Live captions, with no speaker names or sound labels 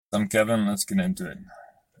I'm Kevin. Let's get into it.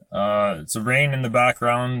 It's a rain in the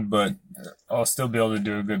background, but I'll still be able to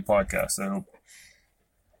do a good podcast, I hope.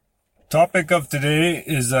 Topic of today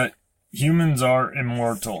is that humans are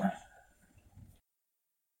immortal.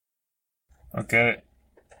 Okay.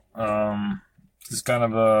 This is kind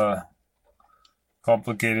of a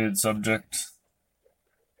complicated subject,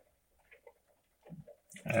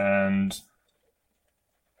 and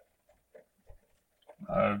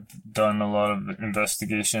I've done a lot of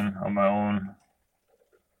investigation on my own.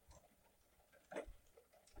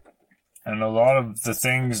 And a lot of the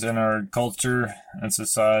things in our culture and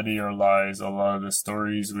society are lies. A lot of the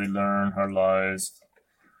stories we learn are lies.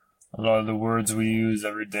 A lot of the words we use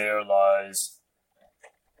every day are lies.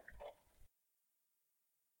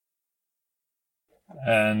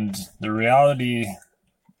 And the reality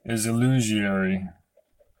is illusory.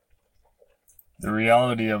 The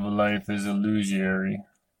reality of life is illusory.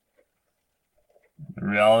 The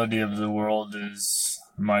reality of the world is,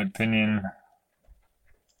 in my opinion,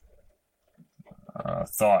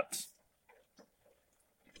 thought.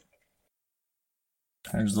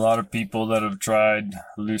 There's a lot of people that have tried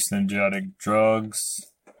hallucinogenic drugs.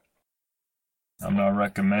 I'm not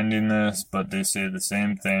recommending this, but they say the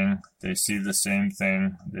same thing. They see the same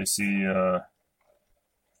thing. They see a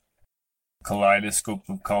kaleidoscope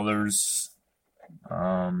of colors.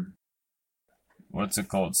 What's it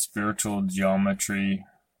called? Spiritual geometry,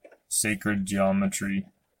 sacred geometry.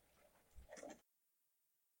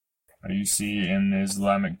 You see in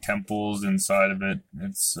Islamic temples inside of it,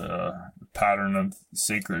 it's a pattern of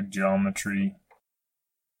sacred geometry.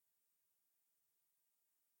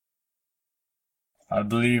 I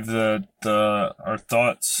believe that our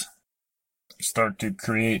thoughts start to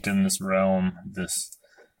create in this realm, this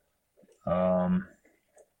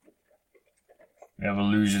we have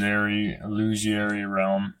illusory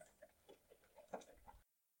realm,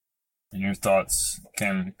 and your thoughts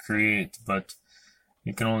can create, but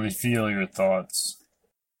you can only feel your thoughts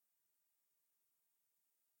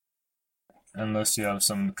unless you have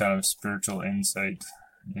some kind of spiritual insight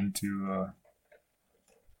into.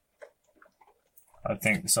 I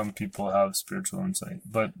think some people have spiritual insight,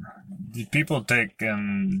 but people take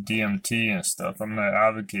DMT and stuff. I'm not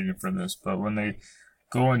advocating for this, but when they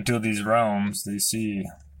go into these realms, they see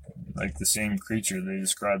like the same creature. They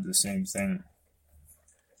describe the same thing,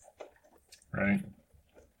 right?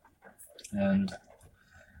 And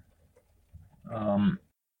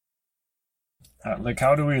like,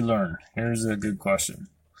 how do we learn? Here's a good question.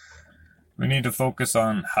 We need to focus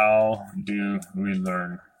on how do we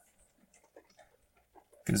learn.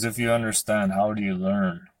 Because if you understand how do you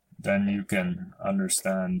learn, then you can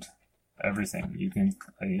understand everything.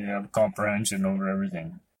 You have comprehension over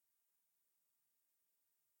everything.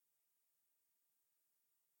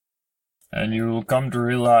 And you will come to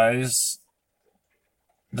realize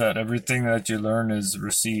that everything that you learn is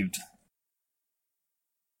received.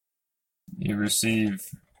 You receive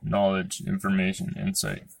knowledge, information,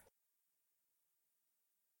 insight.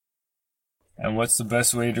 And what's the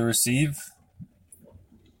best way to receive?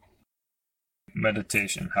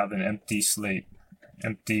 Meditation. Have an empty slate,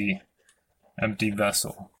 empty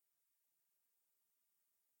vessel.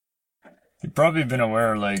 You've probably been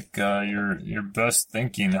aware, like your best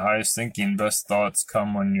thinking, highest thinking, best thoughts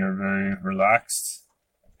come when you're very relaxed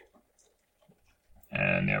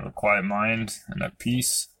and you have a quiet mind and at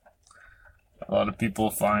peace. A lot of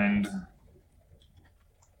people find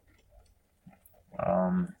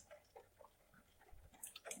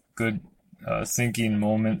good thinking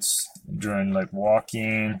moments during like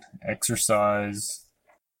walking, exercise,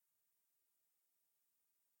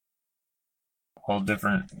 all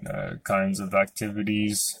different kinds of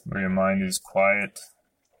activities where your mind is quiet.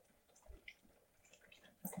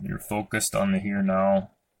 You're focused on the here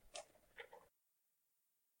now.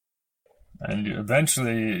 And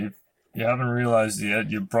eventually, if you haven't realized it yet,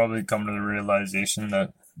 you'll probably come to the realization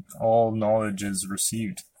that all knowledge is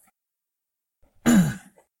received.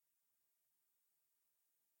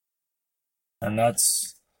 And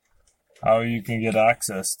that's how you can get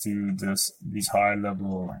access to these high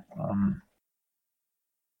level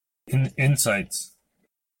insights.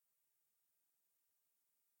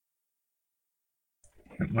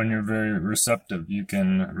 When you're very receptive, you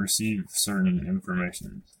can receive certain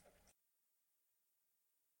information.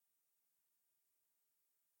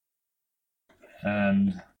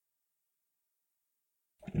 And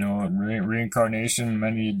reincarnation,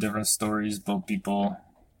 many different stories about people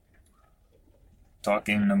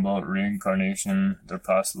talking about reincarnation, their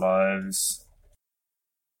past lives.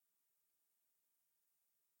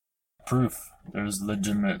 Proof. There's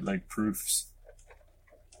legitimate, like, proofs.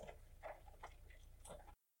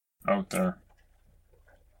 out there.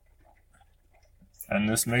 And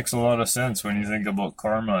this makes a lot of sense when you think about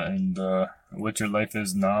karma and what your life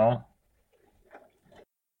is now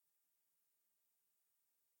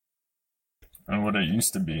and what it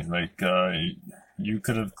used to be. Like, you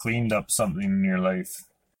could have cleaned up something in your life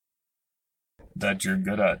that you're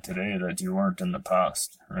good at today that you weren't in the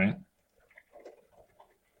past, right?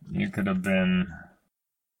 You could have been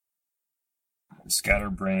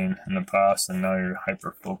scatterbrain in the past and now you're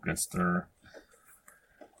hyper-focused, or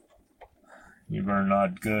you were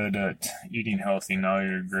not good at eating healthy, now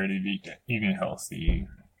you're great at eating healthy.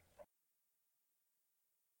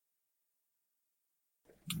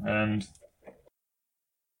 And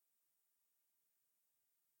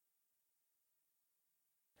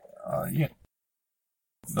yeah,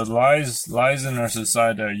 the lies in our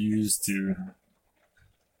society are used to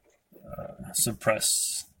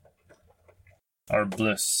suppress our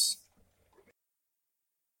bliss,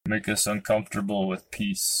 make us uncomfortable with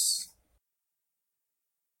peace,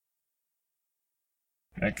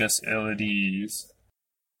 make us ill at ease,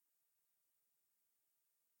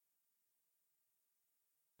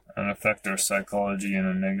 and affect our psychology in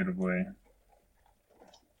a negative way.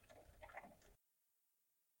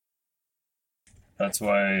 That's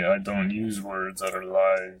why I don't use words that are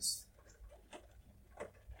lies.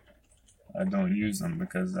 I don't use them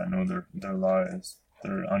because I know they're lies.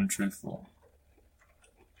 They're untruthful.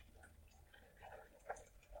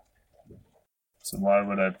 So why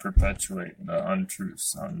would I perpetuate the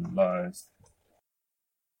untruths and lies?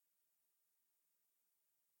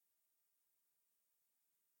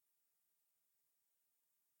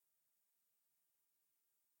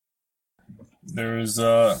 There's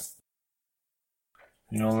a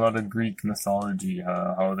lot of Greek mythology,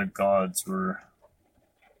 how the gods were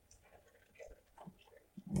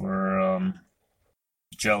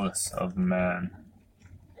jealous of man.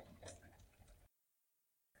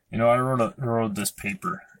 I wrote this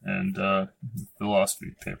paper, and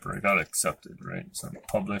philosophy paper. I got accepted, right? So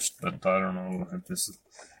published, but I don't know if this is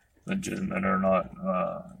legitimate or not.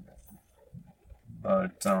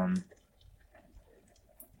 But in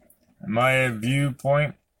my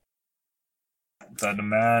viewpoint, that a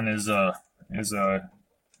man is a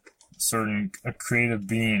creative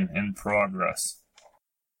being in progress.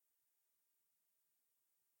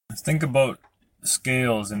 Think about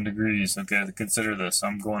scales and degrees. Okay, consider this.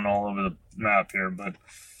 I'm going all over the map here, but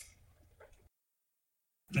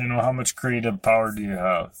how much creative power do you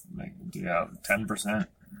have? Like, do you have 10%,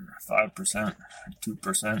 5%,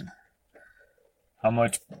 2%? How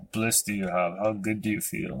much bliss do you have? How good do you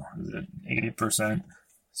feel? Is it 80%,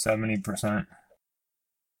 70%?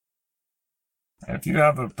 If you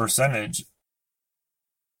have a percentage,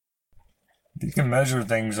 if you can measure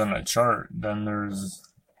things on a chart, then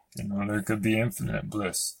there could be infinite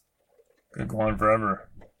bliss. Could go on forever.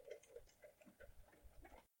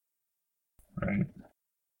 Right?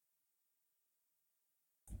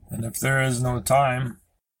 And if there is no time,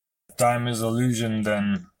 if time is illusion,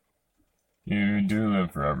 then you do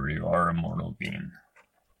live forever. You are a mortal being.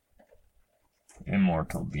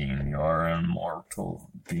 Immortal being. You are an immortal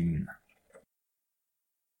being.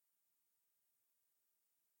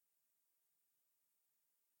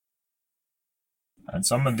 And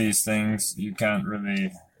some of these things you can't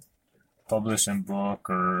really publish in book,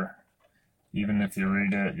 or even if you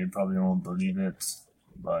read it, you probably won't believe it.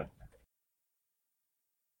 But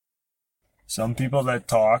some people that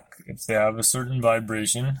talk, if they have a certain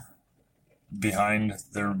vibration behind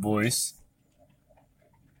their voice,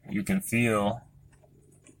 you can feel,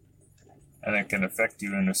 and it can affect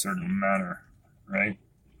you in a certain manner, right?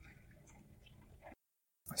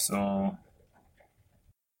 So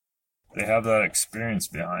they have that experience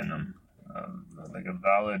behind them, like a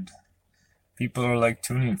valid. People are like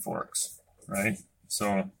tuning forks, right?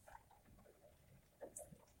 So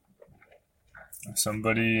if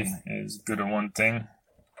somebody is good at one thing,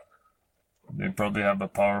 they probably have a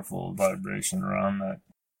powerful vibration around that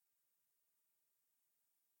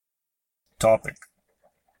topic.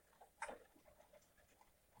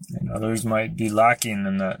 And others might be lacking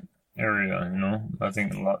in that area, I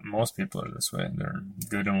think most people are this way. They're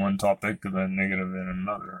good in one topic and then negative in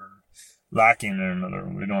another, lacking in another.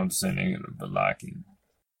 We don't have to say negative, but lacking.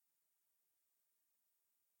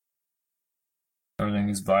 Everything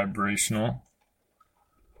is vibrational.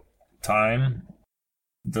 Time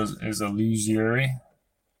is illusory.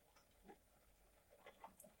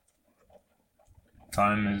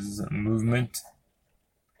 Time is movement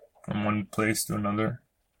from one place to another.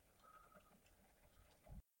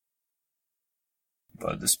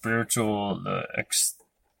 But the spiritual, the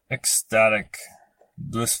ecstatic,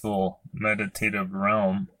 blissful, meditative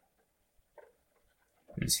realm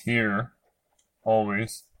is here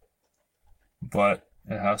always, but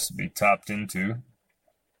it has to be tapped into.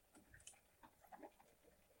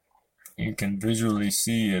 You can visually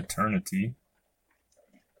see eternity.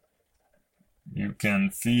 You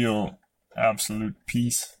can feel absolute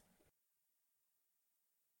peace,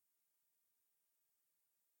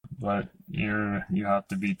 but you have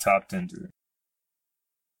to be tapped into it.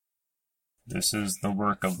 This is the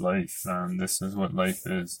work of life, and this is what life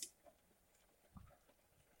is.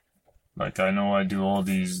 Like, I know I do all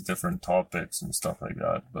these different topics and stuff like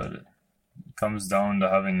that, but it comes down to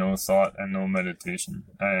having no thought and no meditation,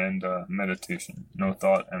 and meditation. No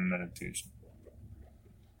thought and meditation.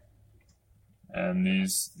 And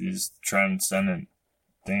these transcendent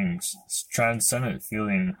things, transcendent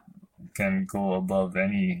feeling can go above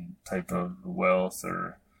any type of wealth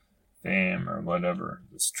or fame or whatever.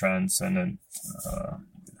 This transcendent,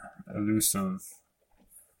 elusive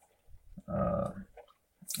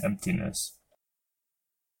emptiness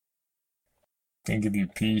can give you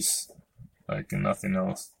peace like nothing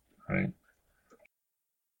else, right?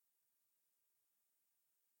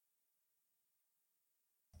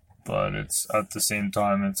 But it's at the same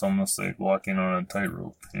time, it's almost like walking on a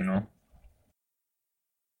tightrope, you know?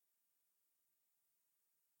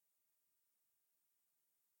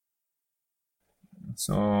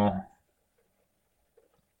 So,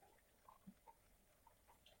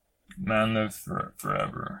 man live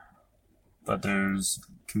forever, but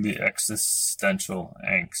can be existential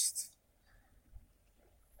angst.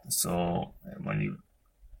 So when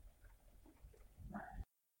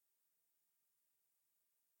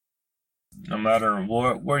no matter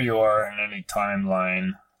where you are in any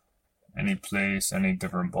timeline, any place, any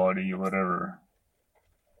different body, whatever,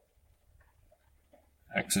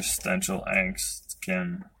 existential angst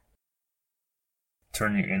can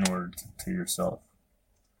turn you inward to yourself,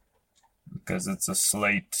 because it's a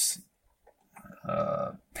slight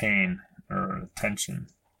pain or tension.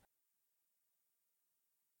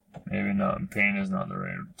 Maybe not, pain is not the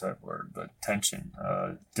right type word, but tension,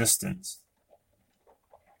 distance.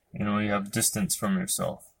 You know, you have distance from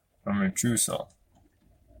yourself, from your true self.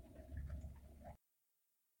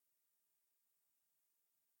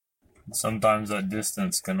 Sometimes that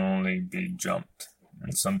distance can only be jumped,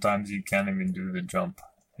 and sometimes you can't even do the jump.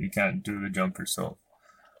 You can't do the jump yourself.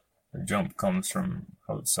 The jump comes from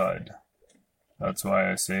outside. That's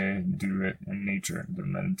why I say do it in nature, do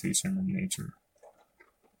meditation in nature.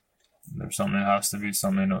 Has to be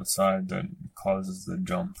something outside that causes the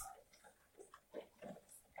jump.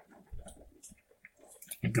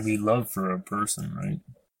 It could be love for a person, right?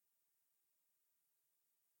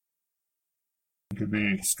 It could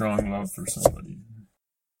be strong love for somebody.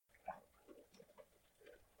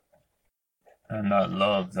 And that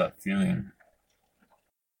love, that feeling,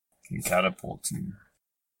 can catapult you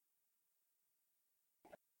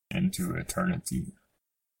into eternity.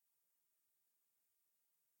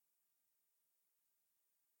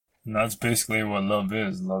 And that's basically what love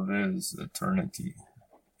is. Love is eternity.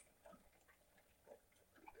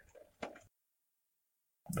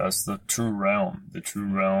 That's the true realm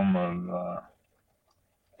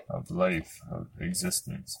of life, of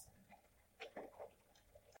existence.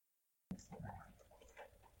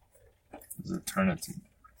 Is eternity.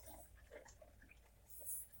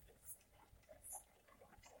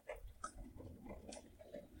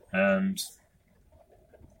 And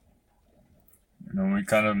we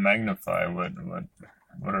kind of magnify what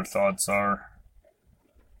our thoughts are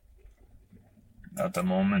at the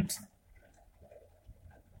moment.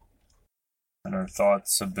 And our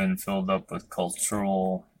thoughts have been filled up with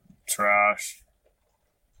cultural trash,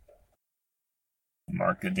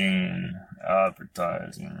 marketing,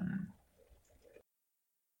 advertising,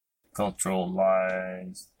 cultural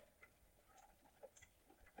lies.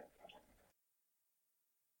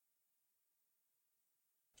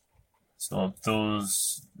 So if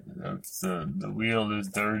the wheel is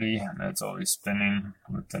dirty and it's always spinning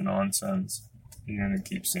with the nonsense, you're gonna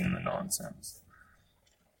keep seeing the nonsense.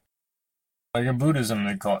 Like in Buddhism,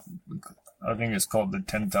 I think it's called the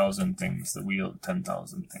 10,000 things, the wheel of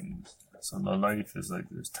 10,000 things. So the life is like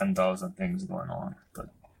there's 10,000 things going on, but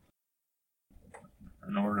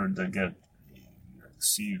in order to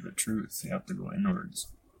see the truth, you have to go inwards.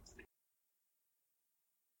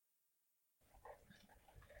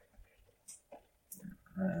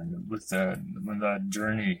 And with that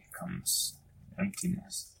journey comes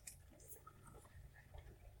emptiness.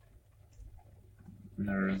 And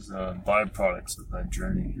there's byproducts of that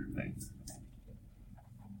journey, right?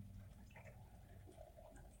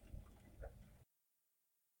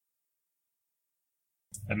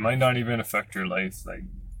 It might not even affect your life, like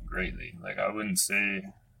greatly. Like, I wouldn't say,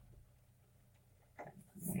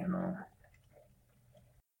 you know,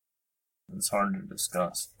 it's hard to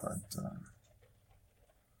discuss, but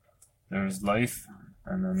there's life,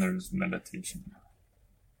 and then there's meditation.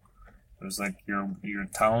 There's like your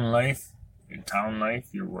town life,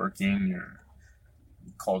 your working, your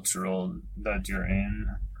cultural that you're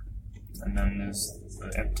in, and then there's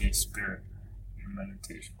the empty spirit, your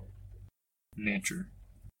meditation, nature.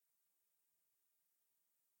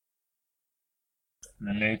 And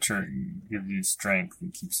the nature gives you strength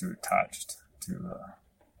and keeps you attached to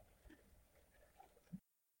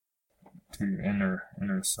your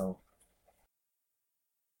inner self.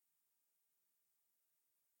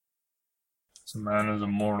 So man is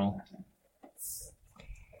immortal,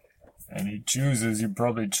 and he chooses. You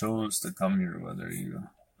probably chose to come here, whether you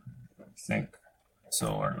think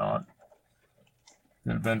so or not.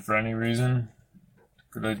 Could have been for any reason.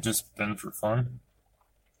 Could have just been for fun.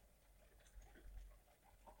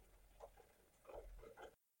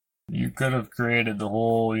 You could have created the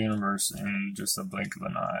whole universe in just a blink of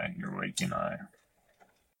an eye, your waking eye.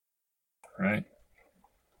 Right?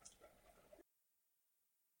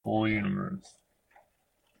 Whole universe.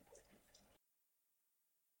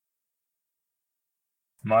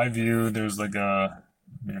 My view, there's like a,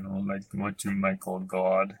 like what you might call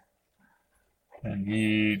God. And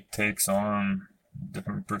he takes on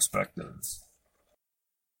different perspectives.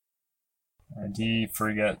 And he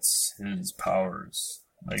forgets his powers.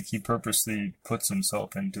 Like, he purposely puts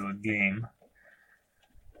himself into a game.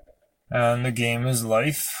 And the game is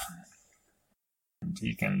life. And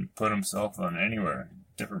he can put himself on anywhere.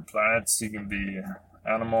 Different planets, he can be an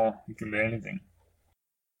animal, he can be anything.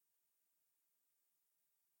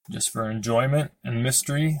 Just for enjoyment and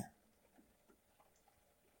mystery.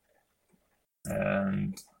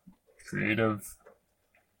 And creative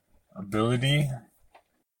ability.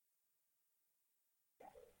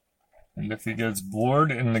 And if he gets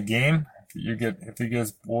bored in the game, if he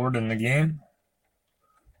gets bored in the game,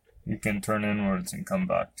 he can turn inwards and come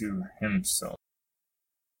back to himself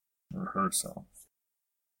or herself.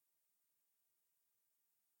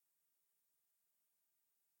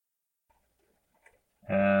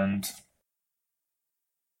 And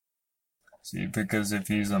see, because if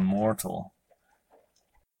he's immortal,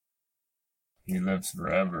 he lives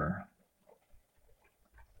forever.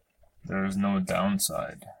 There is no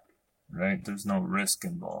downside. Right? There's no risk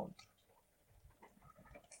involved.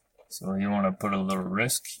 So you want to put a little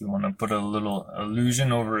risk, you want to put a little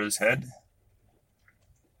illusion over his head.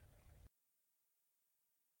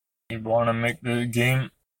 You want to make the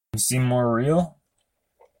game seem more real.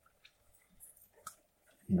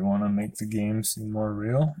 You want to make the game seem more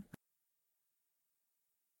real.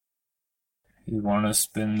 You want to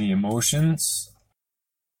spin the emotions,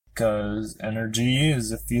 because energy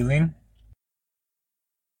is a feeling.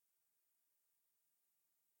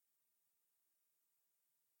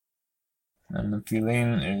 And the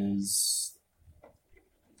feeling is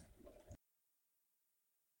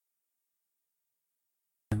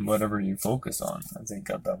whatever you focus on, I think,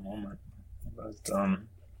 at that moment. But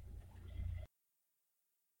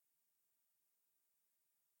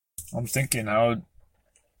I'm thinking, how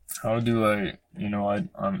do I,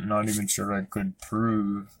 I'm not even sure I could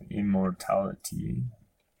prove immortality.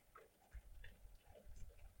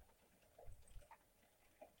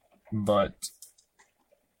 But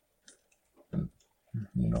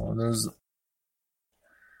there's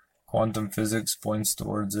quantum physics points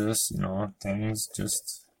towards this, things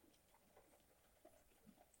just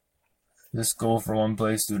go from one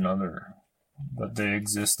place to another, but they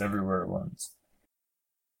exist everywhere at once.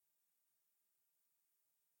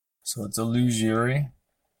 So it's illusory.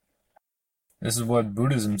 This is what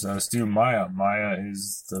Buddhism says too. Maya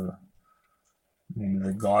is the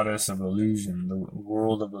goddess of illusion, the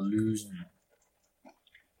world of illusion.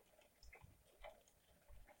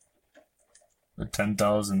 The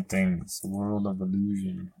 10,000 things, the world of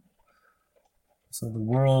illusion. So the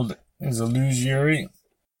world is illusory,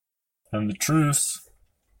 and the truths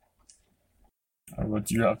are what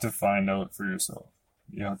you have to find out for yourself.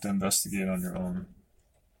 You have to investigate on your own.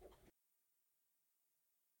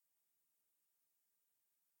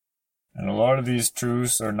 And a lot of these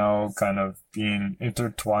truths are now kind of being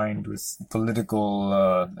intertwined with political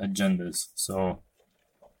agendas. So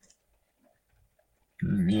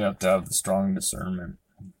you have to have the strong discernment.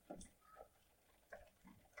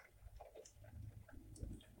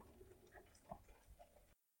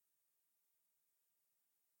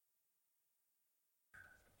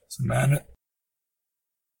 So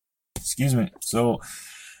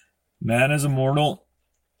man is immortal.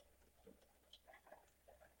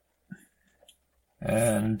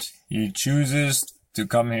 And he chooses to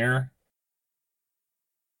come here.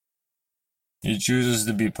 He chooses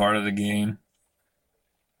to be part of the game.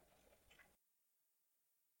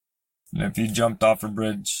 And if he jumped off a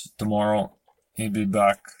bridge tomorrow, he'd be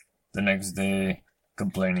back the next day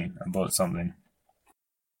complaining about something.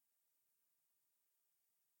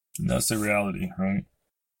 And that's the reality, right?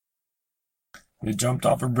 If he jumped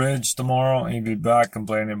off a bridge tomorrow, he'd be back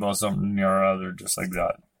complaining about something or other, just like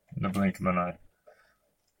that, in the blink of an eye.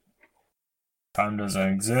 Time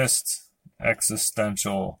doesn't exist.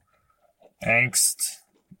 Existential angst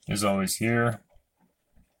is always here.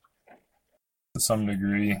 To some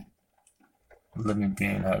degree, a living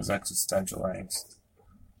being has existential angst.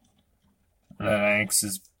 And that angst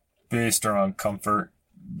is based around comfort.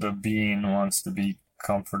 The being wants to be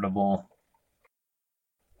comfortable.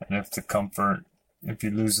 And if he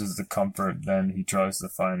loses the comfort, then he tries to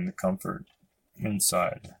find the comfort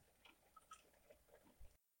inside.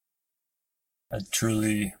 A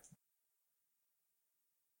truly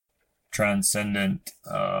transcendent,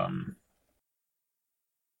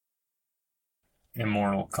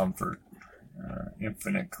 immortal comfort,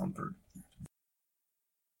 infinite comfort.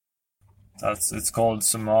 It's called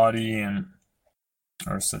samadhi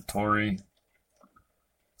or satori.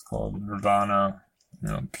 It's called nirvana,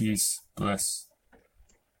 peace, bliss.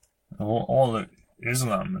 All of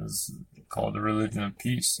Islam is called the religion of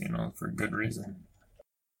peace, for good reason.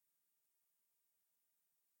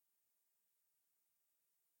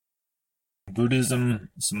 Buddhism,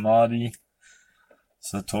 samadhi,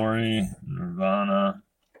 satori, nirvana.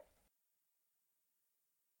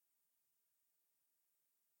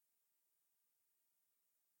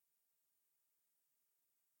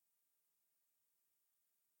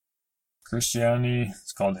 Christianity,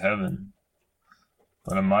 it's called heaven.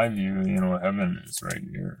 But in my view, heaven is right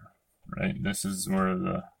here, right? This is where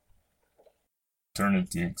the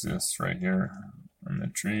eternity exists, right here, in the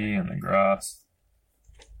tree and the grass.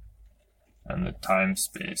 And the time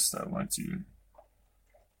space that once you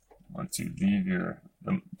leave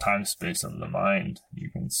the time space of the mind, you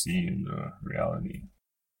can see the reality.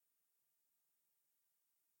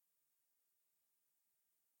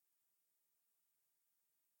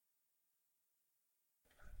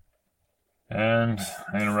 And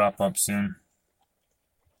I'm gonna wrap up soon.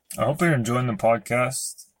 I hope you're enjoying the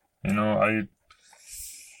podcast.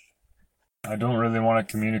 I don't really want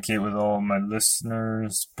to communicate with all my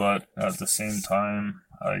listeners, but at the same time,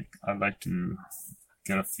 I'd like to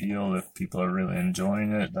get a feel if people are really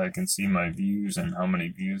enjoying it. I can see my views and how many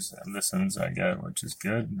views and listens I get, which is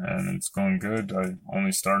good, and it's going good. I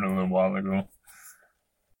only started a little while ago.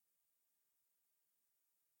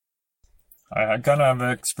 I kind of have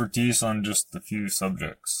expertise on just a few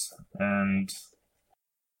subjects, and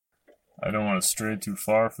I don't want to stray too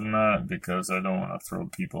far from that because I don't want to throw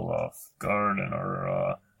people off guard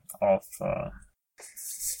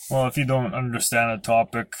well, if you don't understand a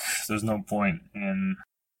topic, there's no point in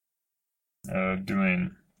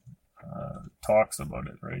doing talks about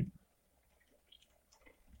it, right?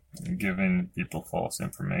 Giving people false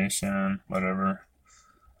information, whatever.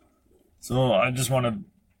 So I just want to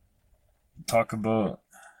talk about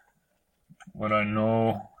what I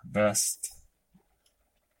know best.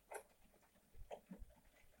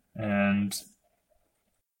 And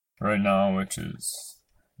right now, which is,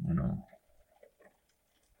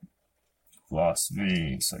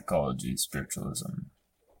 philosophy, psychology, spiritualism.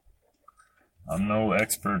 I'm no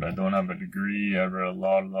expert. I don't have a degree. I read a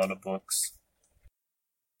lot of books.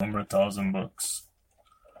 Over 1,000 books.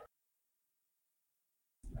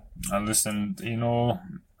 I listened,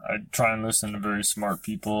 I try and listen to very smart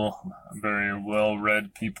people, very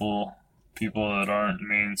well-read people that aren't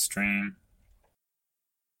mainstream.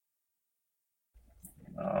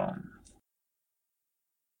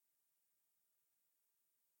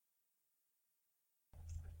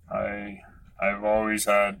 I've always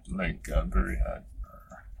had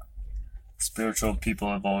spiritual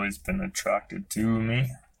people have always been attracted to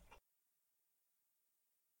me.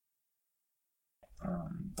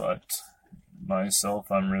 But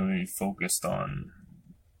myself, I'm really focused on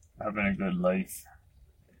having a good life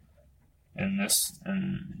in this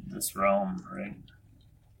realm, right?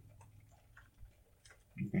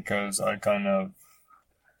 Because I kind of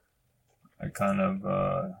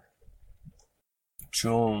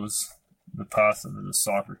chose the path of the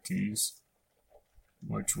Socrates,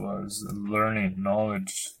 which was learning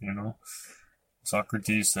knowledge,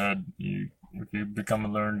 Socrates said, if you become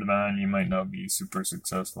a learned man, you might not be super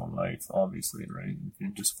successful in life, obviously, right? If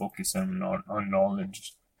you just focus on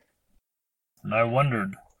knowledge. And I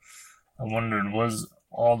wondered, was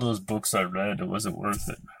all those books I read, was it worth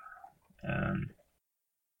it? And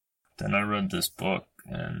then I read this book,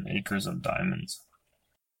 and Acres of Diamonds.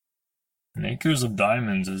 And Acres of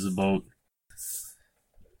Diamonds is about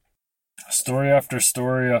story after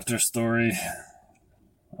story after story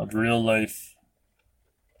of real life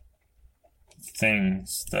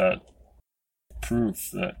things that prove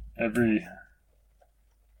that everything,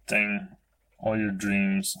 all your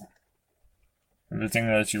dreams, everything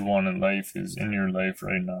that you want in life is in your life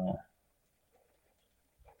right now.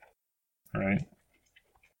 Right?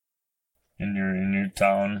 In your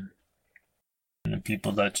town, and the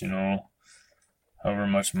people that you know, however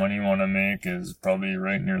much money you want to make is probably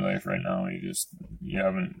right in your life right now. You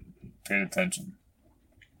haven't paid attention.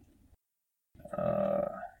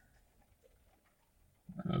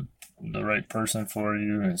 The right person for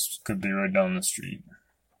you could be right down the street.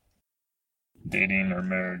 Dating or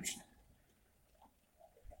marriage.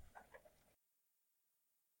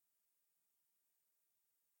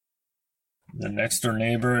 The next door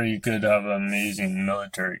neighbor, you could have an amazing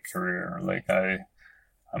military career. Like I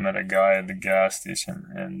met a guy at the gas station,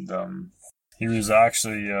 and he was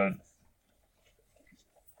actually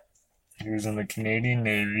he was in the Canadian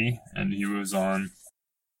Navy, and he was on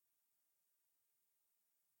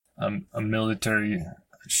a military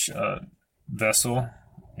vessel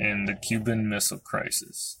in the Cuban Missile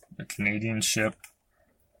Crisis. The Canadian ship,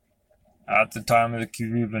 at the time of the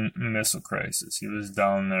Cuban Missile Crisis, he was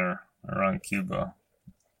down there around Cuba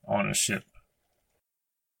on a ship.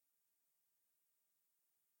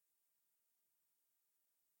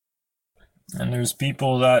 And there's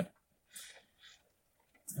people that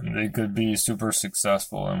they could be super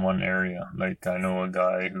successful in one area. Like I know a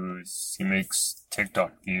guy he makes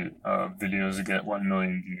TikTok videos that get 1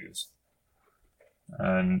 million views.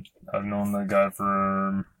 And I've known the guy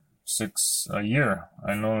for a year.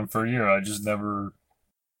 I know him for a year. I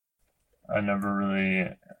never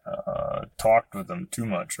really talked with him too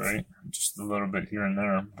much, right? Just a little bit here and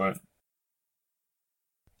there. But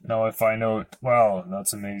now I find out, wow,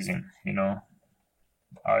 that's amazing. You know,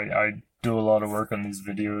 I do a lot of work on these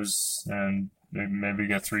videos and maybe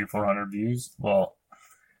get 300-400 views. Well,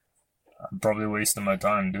 I'm probably wasting my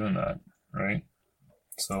time doing that, right?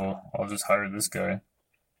 So I'll just hire this guy.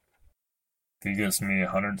 If he gets me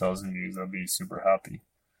 100,000 views, I'll be super happy.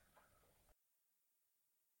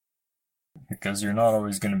 Because you're not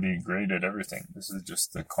always going to be great at everything. This is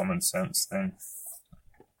just a common sense thing.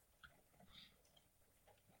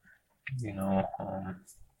 You know,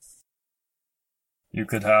 you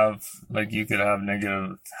could have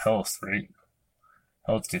negative health, right?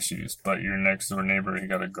 Health issues, but your next door neighbor, he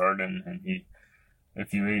got a garden, and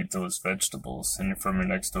if you ate those vegetables and from your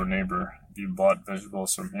next door neighbor, if you bought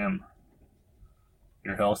vegetables from him,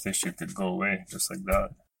 your health issue could go away just like that.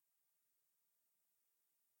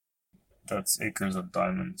 That's Acres of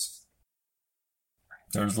Diamonds.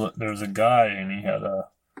 There's a guy, and he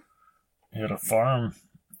had a farm,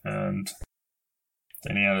 and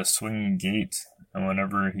then he had a swinging gate, and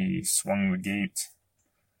whenever he swung the gate,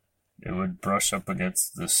 it would brush up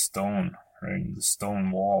against the stone, right, the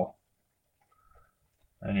stone wall.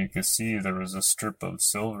 And you could see there was a strip of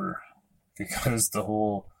silver, because this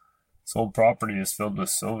whole property is filled with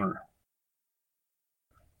silver.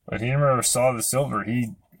 But he never saw the silver.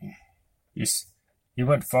 He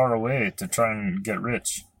went far away to try and get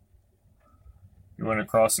rich. He went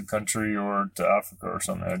across the country or to Africa or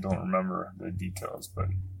something. I don't remember the details,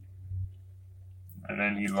 and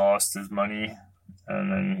then he lost his money,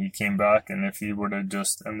 and then he came back, and if he would have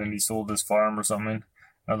and then he sold his farm or something.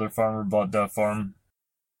 Another farmer bought that farm,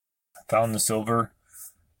 found the silver,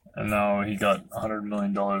 and now he got $100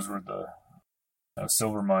 million worth of a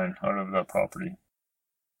silver mine out of that property.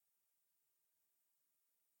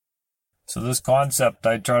 So this concept,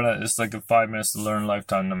 it's like a 5 minutes to learn,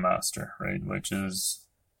 lifetime to master, right? Which is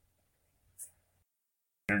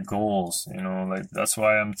your goals, you know, like that's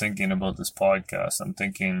why I'm thinking about this podcast. I'm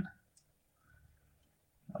thinking,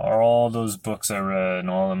 are all those books I read and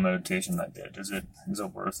all the meditation I did, is it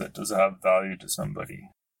worth it? Does it have value to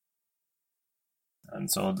somebody? And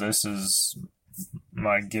so this is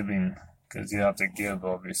my giving, because you have to give,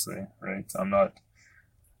 obviously, right? I'm not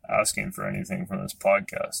asking for anything from this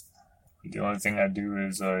podcast. The only thing I do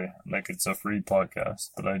is it's a free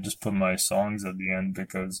podcast, but I just put my songs at the end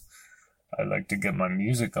because I like to get my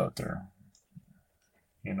music out there,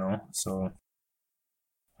 you know? So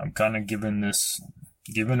I'm kind of giving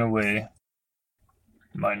away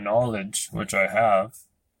my knowledge, which I have,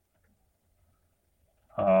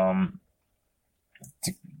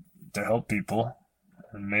 to help people,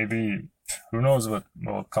 and maybe who knows what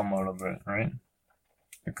will come out of it, right?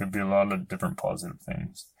 It could be a lot of different positive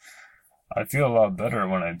things. I feel a lot better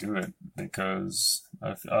when I do it because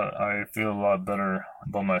I feel a lot better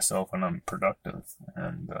about myself when I'm productive,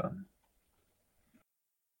 and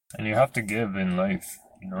you have to give in life,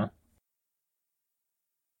 you know.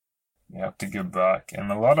 You have to give back,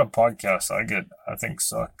 and a lot of podcasts I think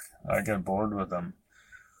suck. I get bored with them,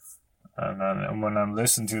 and then when I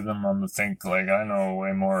listen to them, I'm think like I know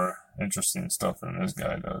way more interesting stuff than this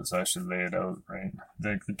guy does. I should lay it out, right?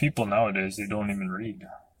 Like the people nowadays, they don't even read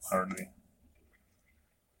hardly.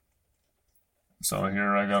 So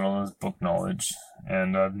here I got all this book knowledge,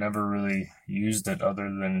 and I've never really used it other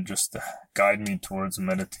than just to guide me towards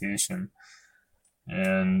meditation.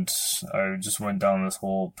 And I just went down this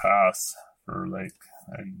whole path for like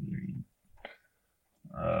an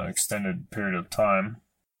extended period of time.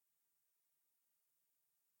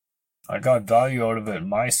 I got value out of it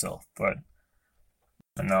myself, but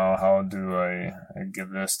now how do I give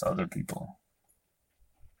this to other people?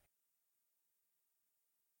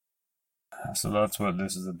 So that's what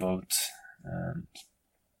this is about, and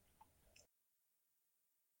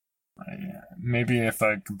maybe if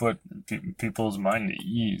I could put people's mind at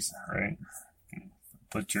ease, right?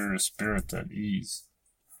 Put your spirit at ease.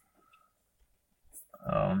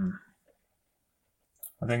 I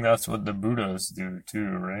think that's what the Buddhas do too,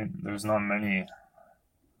 right? There's not many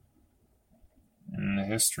in the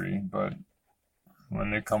history, but when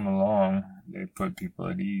they come along, they put people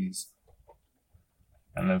at ease.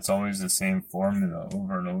 And it's always the same formula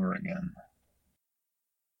over and over again.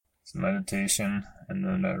 It's meditation and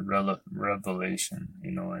then a revelation,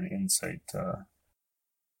 you know, an insight,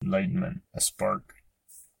 enlightenment, a spark.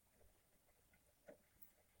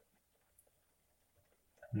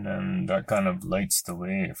 And then that kind of lights the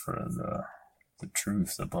way for the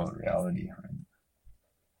truth about reality, right?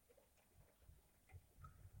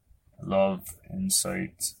 Love,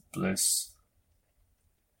 insight, bliss.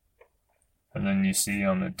 And then you see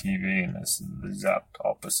on the TV, and it's the exact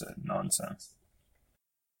opposite nonsense.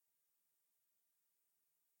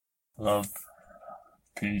 Love,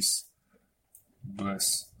 peace,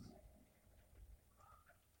 bliss,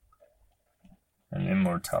 and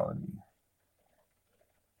immortality.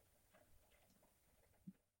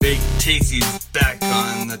 Big Tasty's back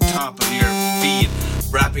on the top of your feed,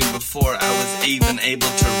 rapping before I was even able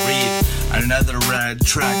to read. Another rad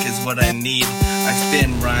track is what I need. I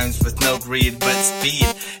spin rhymes with no greed but speed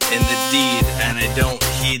in the deed, and I don't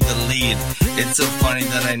heed the lead. It's so funny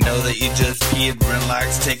that I know that you just peed.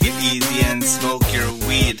 Relax, take it easy and smoke your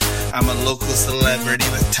weed. I'm a local celebrity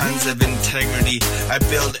with tons of integrity. I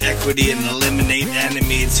build equity and eliminate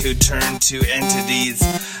enemies who turn to entities.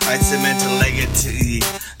 I cement a legacy,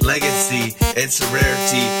 it's a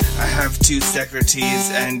rarity. I have 2 secretaries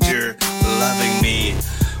and you're loving me.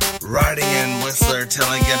 Riding in Whistler till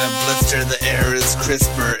I get a blister. The air is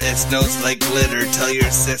crisper, it snows like glitter. Tell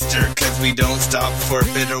your sister, cause we don't stop for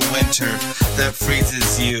bitter winter that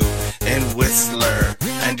freezes you in Whistler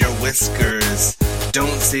and your whiskers.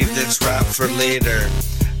 Don't save this rap for later,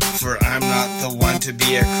 for I'm not the one to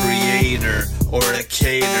be a creator or a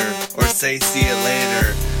cater or say see you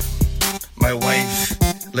later. My wife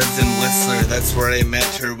lives in Whistler, that's where I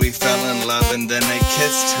met her. We fell in love and then I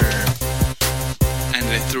kissed her. And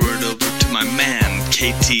I threw it over to my man,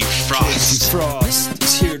 KT Frost. KT Frost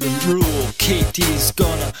is here to rule. KT's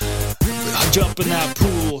gonna jump in that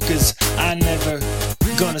pool, cause I never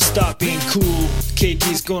gonna stop being cool.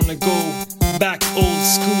 KT's gonna go back old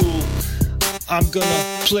school. I'm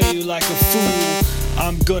gonna play you like a fool.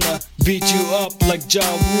 I'm gonna beat you up like Ja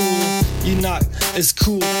Rule. You're not as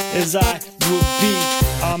cool as I would be.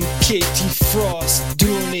 I'm KT Frost,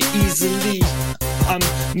 doing it easily. I'm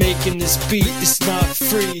making this beat, it's not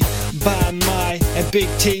free. Buy my and Big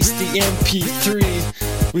Tasty MP3.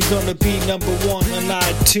 We're gonna be #1 on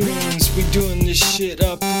iTunes. We doing this shit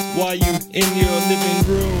up while you in your living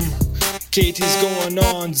room. KT's going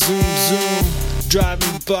on, zoom zoom.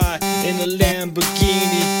 Driving by in a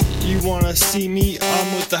Lamborghini. You wanna see me?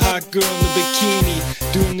 I'm with the hot girl in the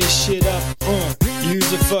bikini. Doing this shit up,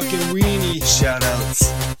 use a fucking weenie.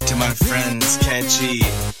 Shoutouts to my friends Kenchi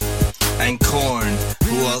and Korn,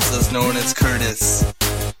 who also is known as Curtis.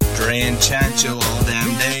 Dre and Chancho all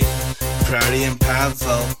damn day. Proudy and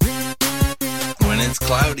Pavlo when it's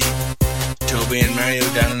cloudy. Toby and Mario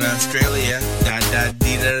down in Australia. Da da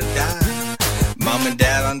dee da da. Mom and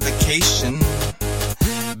Dad on vacation.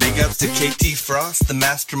 Big ups to KT Frost, the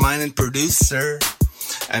mastermind and producer.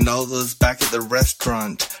 And all those back at the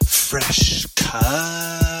restaurant. Fresh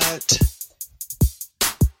cut.